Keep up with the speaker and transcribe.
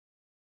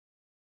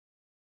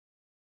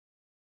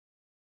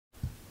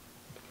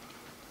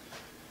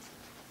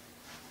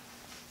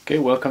Okay,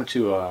 welcome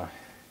to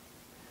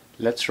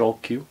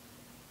Letsrollq.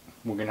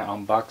 We're gonna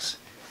unbox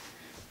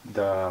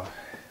the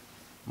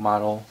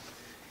model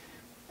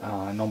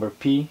number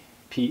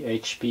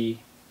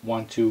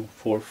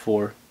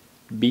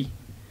PHP1244B.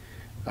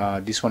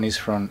 This one is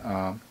from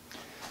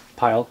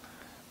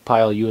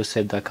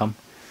PYLEUSA.com.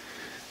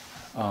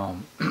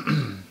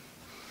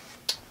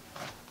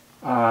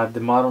 The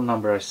model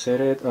number, I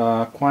said it.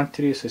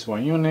 Quantity says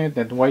 1 unit.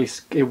 That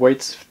weighs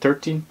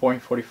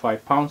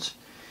 13.45 pounds.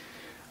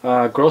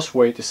 Gross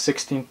weight is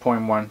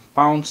 16.1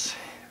 pounds.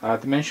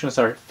 Dimensions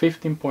are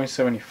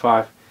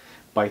 15.75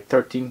 by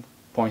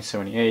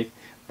 13.78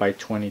 by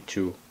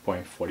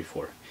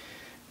 22.44.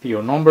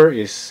 PO number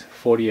is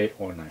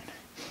 4809.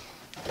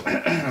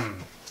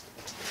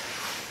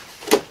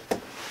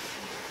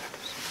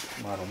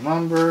 Model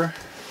number.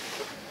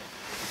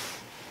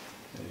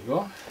 There you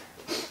go.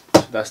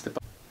 So that's the.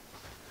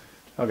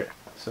 Okay,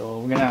 so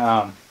we're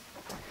gonna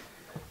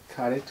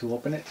cut it to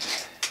open it.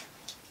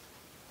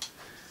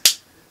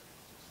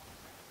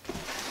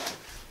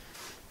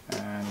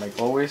 Like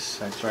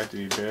always, I try to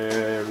be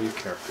very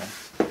careful.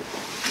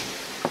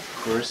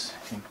 First,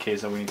 in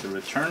case that we need to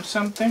return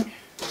something.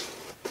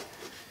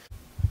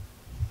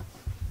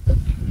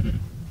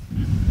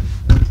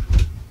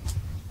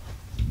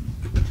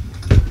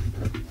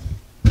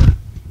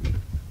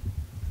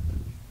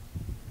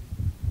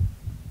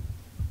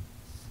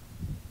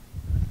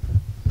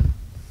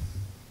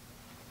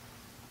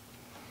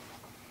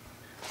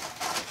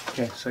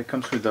 Okay, so it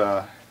comes with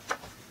the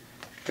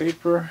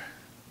paper.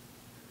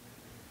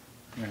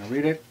 I'm gonna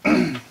read it.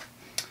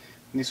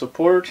 Need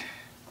support.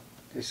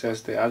 It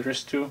says the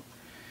address to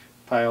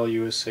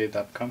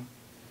PYLEUSA.com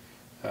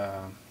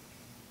and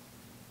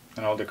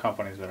all the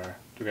companies that are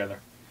together: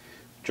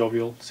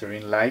 Jovial,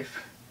 Serene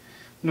Life,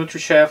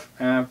 NutriChef,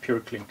 and Pure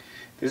Clean.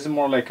 This is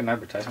more like an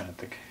advertisement, I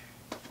think.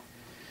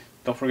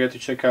 Don't forget to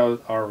check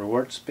out our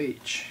rewards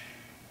page.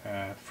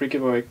 Free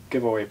giveaway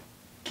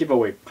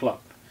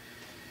club.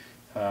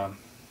 So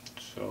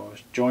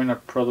join our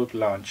product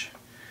launch.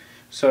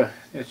 So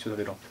it's just a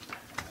little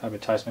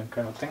advertisement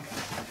kind of thing.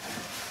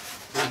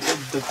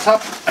 The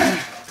top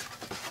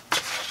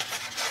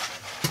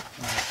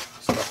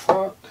stuff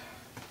out.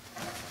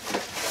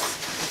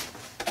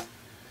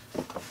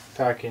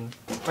 Packaging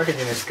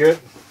is good.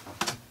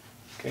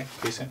 Okay,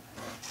 decent.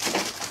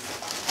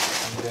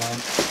 And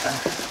then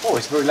oh,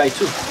 it's very light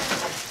too.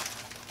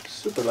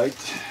 Super light,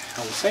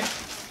 I would say.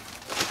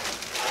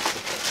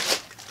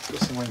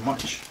 Doesn't weigh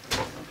much.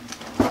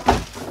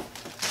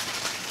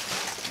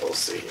 We'll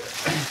see here.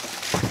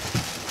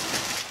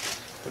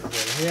 Put it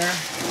right here.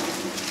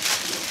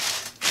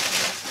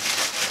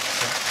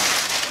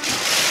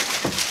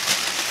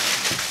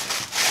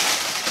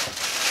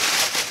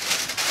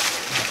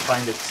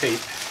 Find the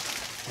tape.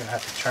 You're gonna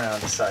have to turn it on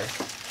the side.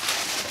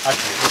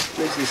 Actually, let's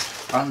place this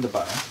on the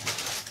bottom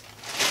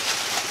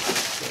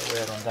so we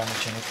don't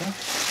damage anything.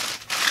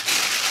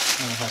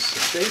 And it has the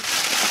tape.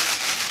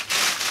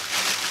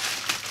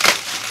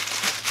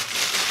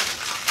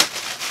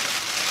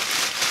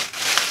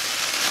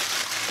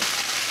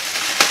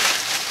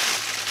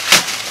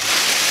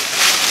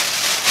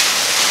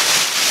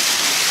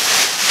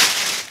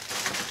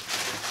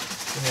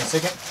 Give me a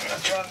second. I'm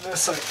gonna turn on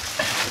this side.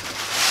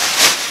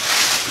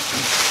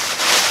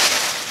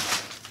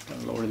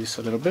 I'll lower this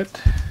a little bit.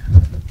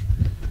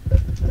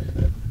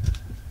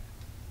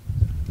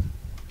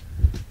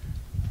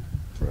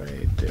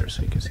 Right there,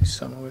 so you can see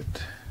some of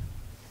it.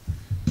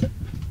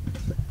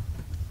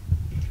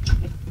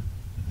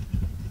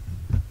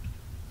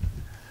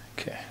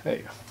 Okay, there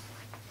you go.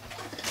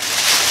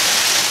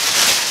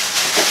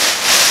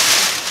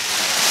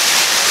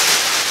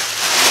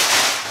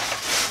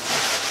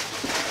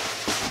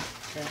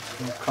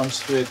 It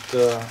comes with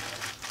a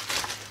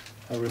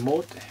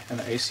remote and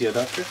an AC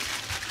adapter.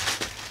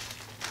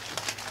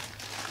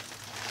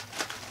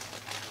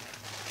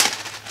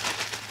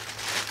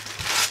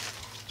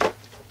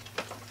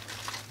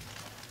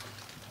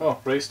 Oh,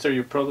 register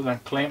your product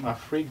and claim a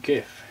free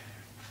gift.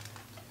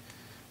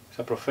 It's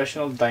a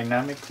professional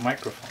dynamic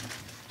microphone.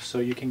 So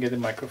you can get a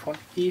microphone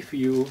if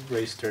you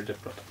register the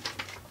product.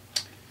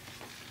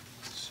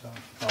 So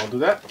I'll do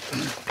that.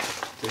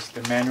 This is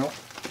the manual.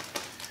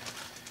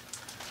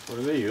 What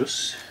do they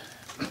use?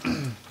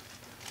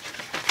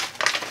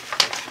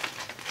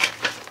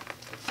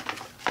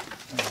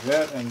 Like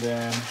that, and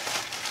then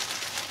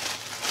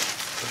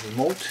the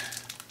remote,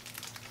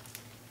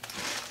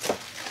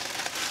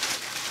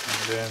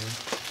 and then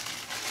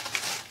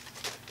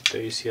the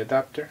AC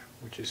adapter,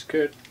 which is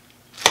good.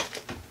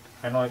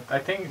 I know. I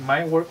think it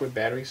might work with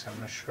batteries. I'm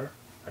not sure.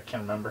 I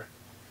can't remember.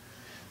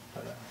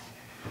 But,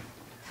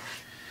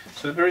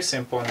 so it's very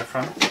simple in the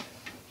front.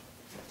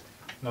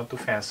 Not too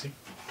fancy.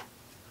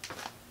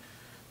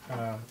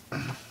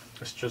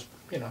 It's just,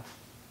 you know,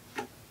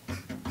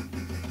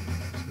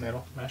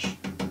 metal mesh.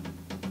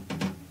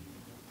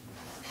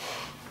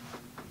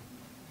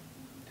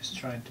 Just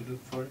trying to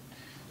look for it.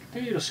 A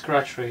little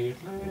scratch right here.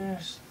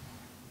 It's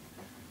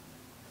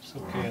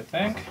okay, I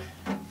think.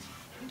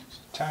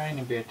 Just a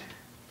tiny bit.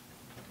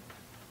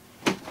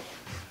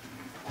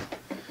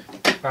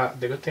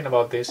 The good thing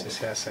about this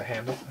is it has a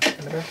handle in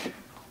the back.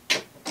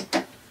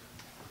 Let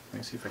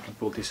me see if I can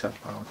pull this up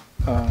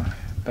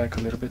back a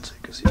little bit so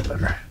you can see it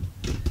better.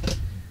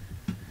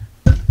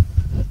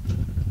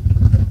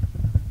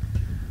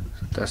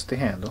 So that's the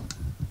handle.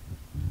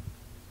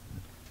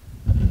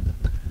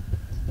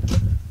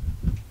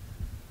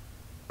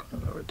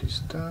 Gonna lower this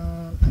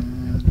down,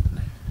 and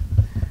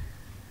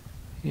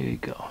here you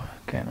go,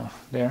 kind of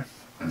there.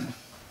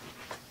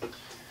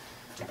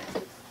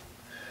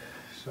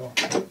 So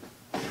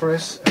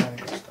press and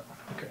it goes down.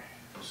 Okay,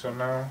 so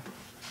now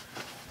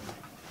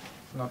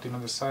nothing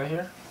on the side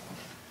here,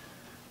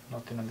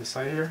 nothing on the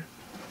side here.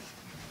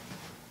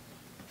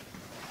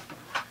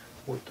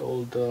 With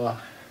all the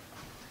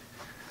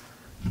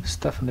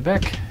stuff in the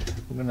back,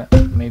 we're gonna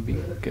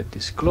maybe get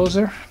this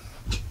closer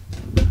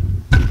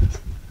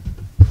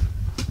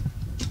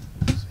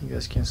so you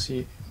guys can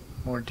see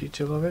more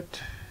detail of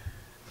it.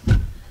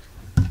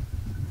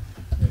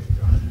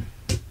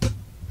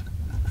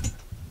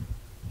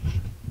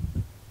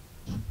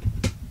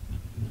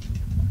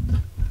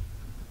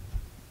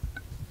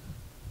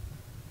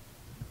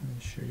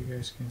 You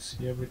guys can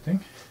see everything.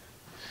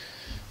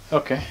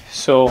 Okay,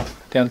 so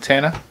the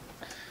antenna,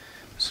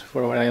 so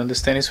for what I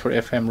understand, is for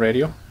FM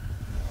radio.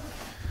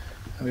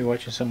 I'll be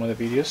watching some of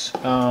the videos.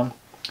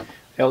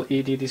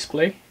 LED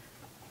display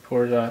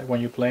for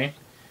when you're playing.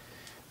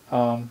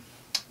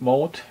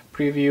 Mode,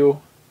 preview,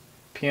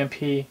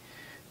 PMP,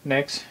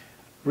 next,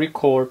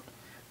 record,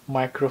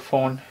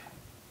 microphone,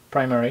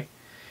 primary,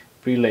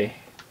 relay.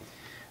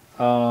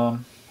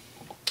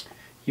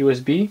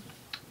 USB,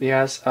 it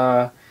has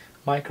a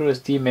micro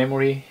SD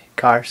memory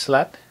card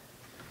slot,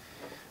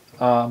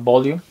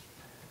 volume,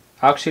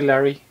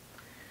 auxiliary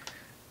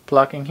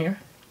plug in here,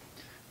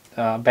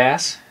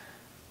 bass,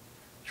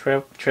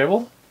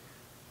 treble,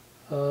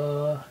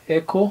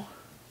 echo,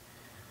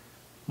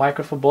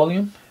 microphone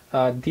volume,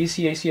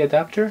 DC AC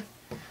adapter,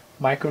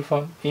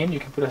 microphone in, you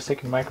can put a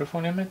second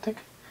microphone in, I think.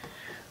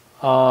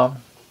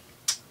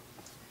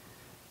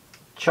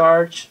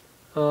 Charge,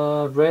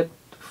 red,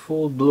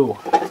 full, blue.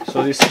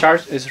 So this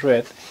charge is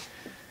red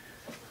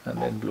and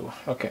then blue.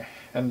 Okay,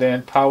 and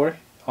then power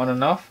on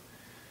and off,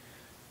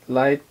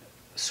 light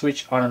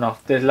switch on and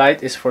off. The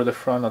light is for the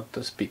front of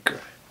the speaker,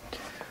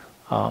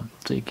 so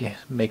you can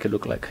make it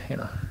look like, you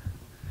know,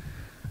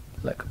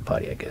 like a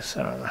party, I guess.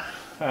 I don't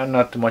know,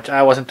 not too much.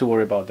 I wasn't too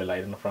worried about the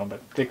light in the front, but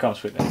it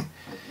comes with it.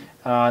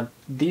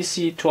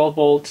 DC 12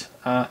 volt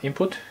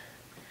input,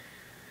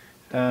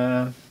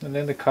 and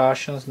then the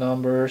cautions,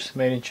 numbers,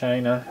 made in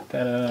China,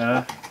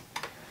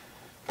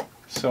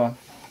 so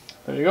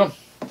there you go.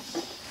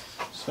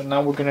 So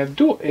now what we're gonna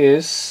do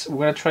is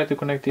we're gonna try to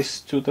connect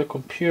this to the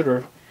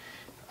computer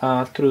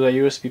through the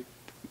USB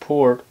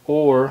port,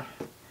 or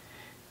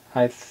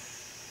I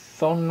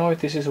don't know if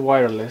this is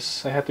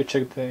wireless. I have to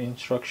check the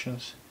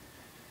instructions,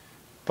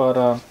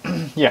 but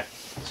yeah,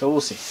 so we'll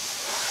see.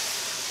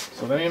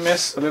 So let me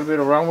mess a little bit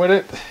around with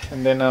it,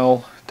 and then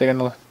I'll take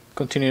a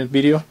continued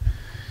video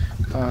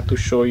to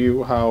show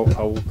you how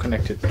I will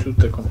connect it to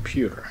the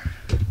computer.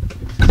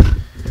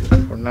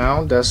 For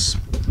now, that's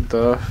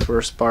the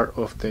first part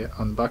of the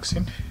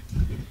unboxing,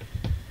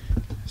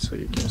 so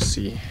you can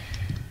see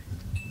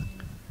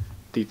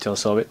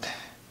details of it.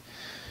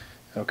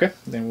 Okay,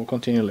 then we'll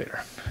continue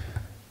later.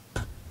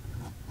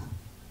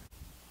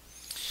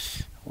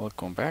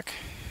 Welcome back.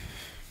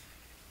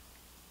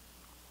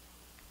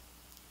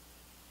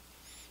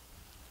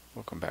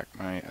 Welcome back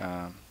my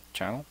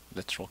channel,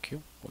 Letsrollq.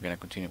 We're gonna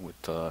continue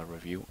with the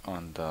review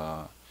on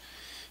the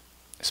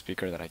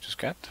speaker that I just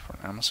got from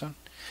Amazon.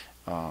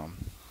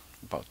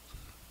 About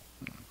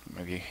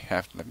maybe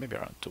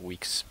around 2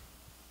 weeks,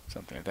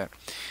 something like that.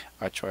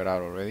 I tried it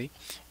out already.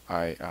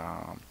 I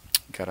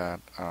got a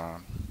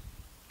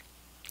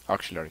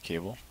auxiliary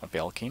cable, a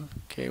Belkin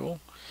cable,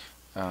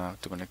 to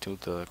connect to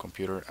the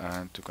computer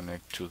and to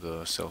connect to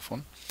the cell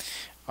phone.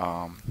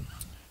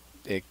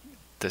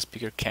 The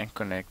speaker can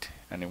connect,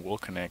 and it will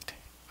connect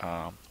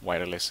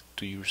wireless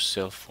to your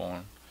cell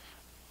phone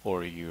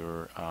or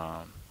your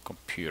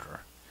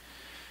computer.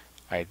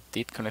 I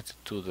did connect it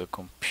to the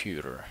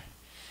computer,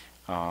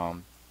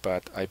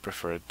 but I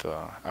preferred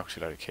the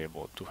auxiliary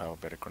cable to have a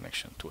better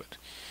connection to it,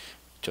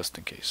 just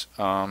in case.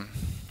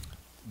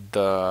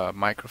 The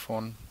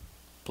microphone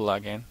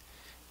plug-in,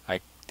 I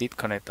did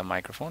connect the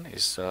microphone.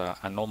 It's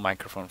an old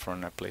microphone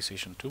from a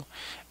PlayStation 2.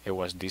 It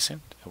was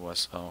decent. It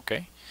was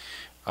okay.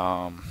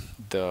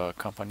 The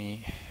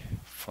company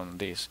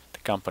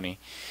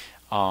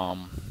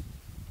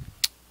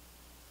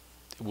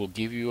will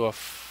give you a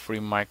free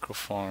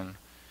microphone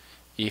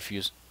if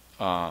you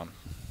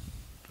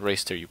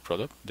register your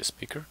product, the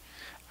speaker.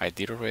 I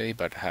did already,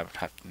 but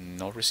have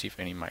not received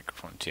any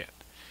microphones yet.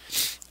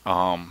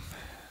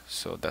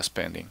 So that's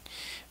pending.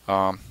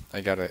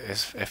 I got a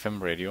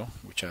FM radio,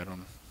 which I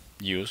don't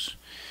use.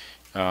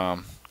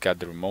 Got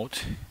the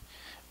remote.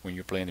 When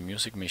you're playing the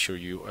music, make sure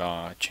you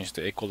change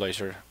the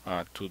equalizer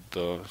to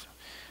the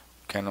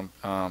kind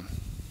of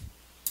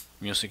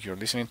music you're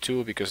listening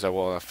to, because that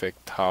will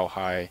affect how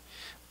high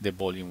the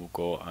volume will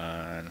go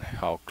and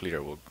how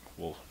clear will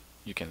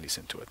you can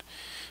listen to it.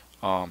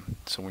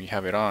 So when you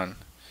have it on,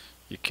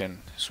 you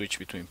can switch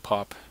between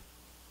pop,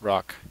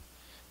 rock,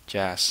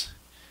 jazz,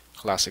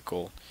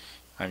 classical,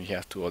 and you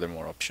have two other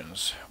more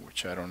options,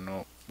 which I don't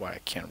know why I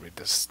can't read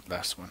this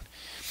last one.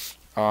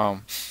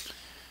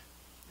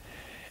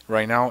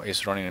 Right now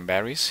it's running in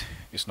batteries,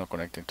 it's not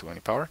connected to any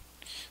power,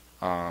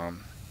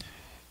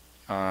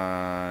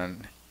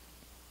 and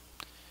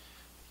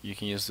you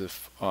can use the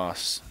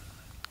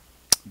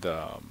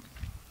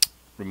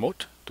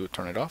remote to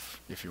turn it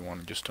off if you want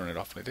to just turn it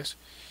off like this.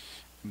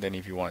 And then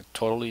if you want to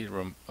totally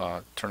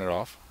turn it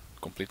off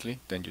completely,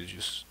 then you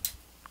just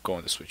go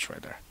on the switch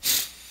right there.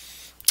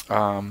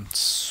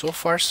 So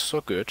far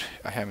so good.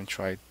 I haven't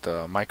tried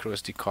the micro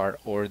SD card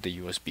or the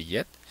USB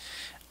yet,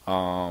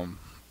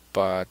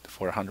 but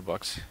for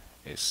 $100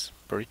 it's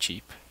pretty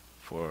cheap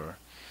for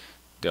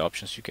the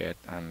options you get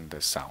and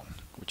the sound,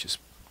 which is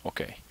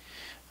okay.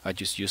 I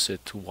just use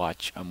it to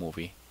watch a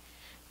movie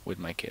with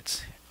my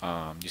kids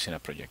using a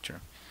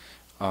projector.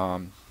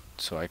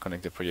 So I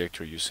connect the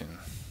projector using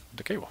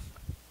the cable,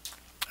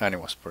 and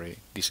it was pretty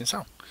decent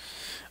sound.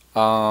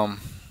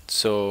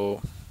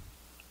 So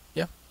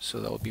yeah, so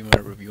that would be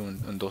my review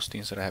on those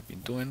things that I have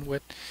been doing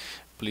with.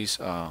 Please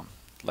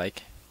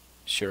like,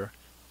 share,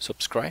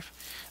 subscribe.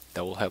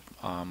 That will help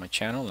my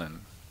channel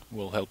and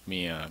will help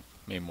me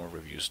make more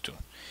reviews too.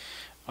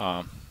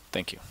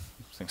 Thank you.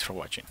 Thanks for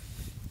watching.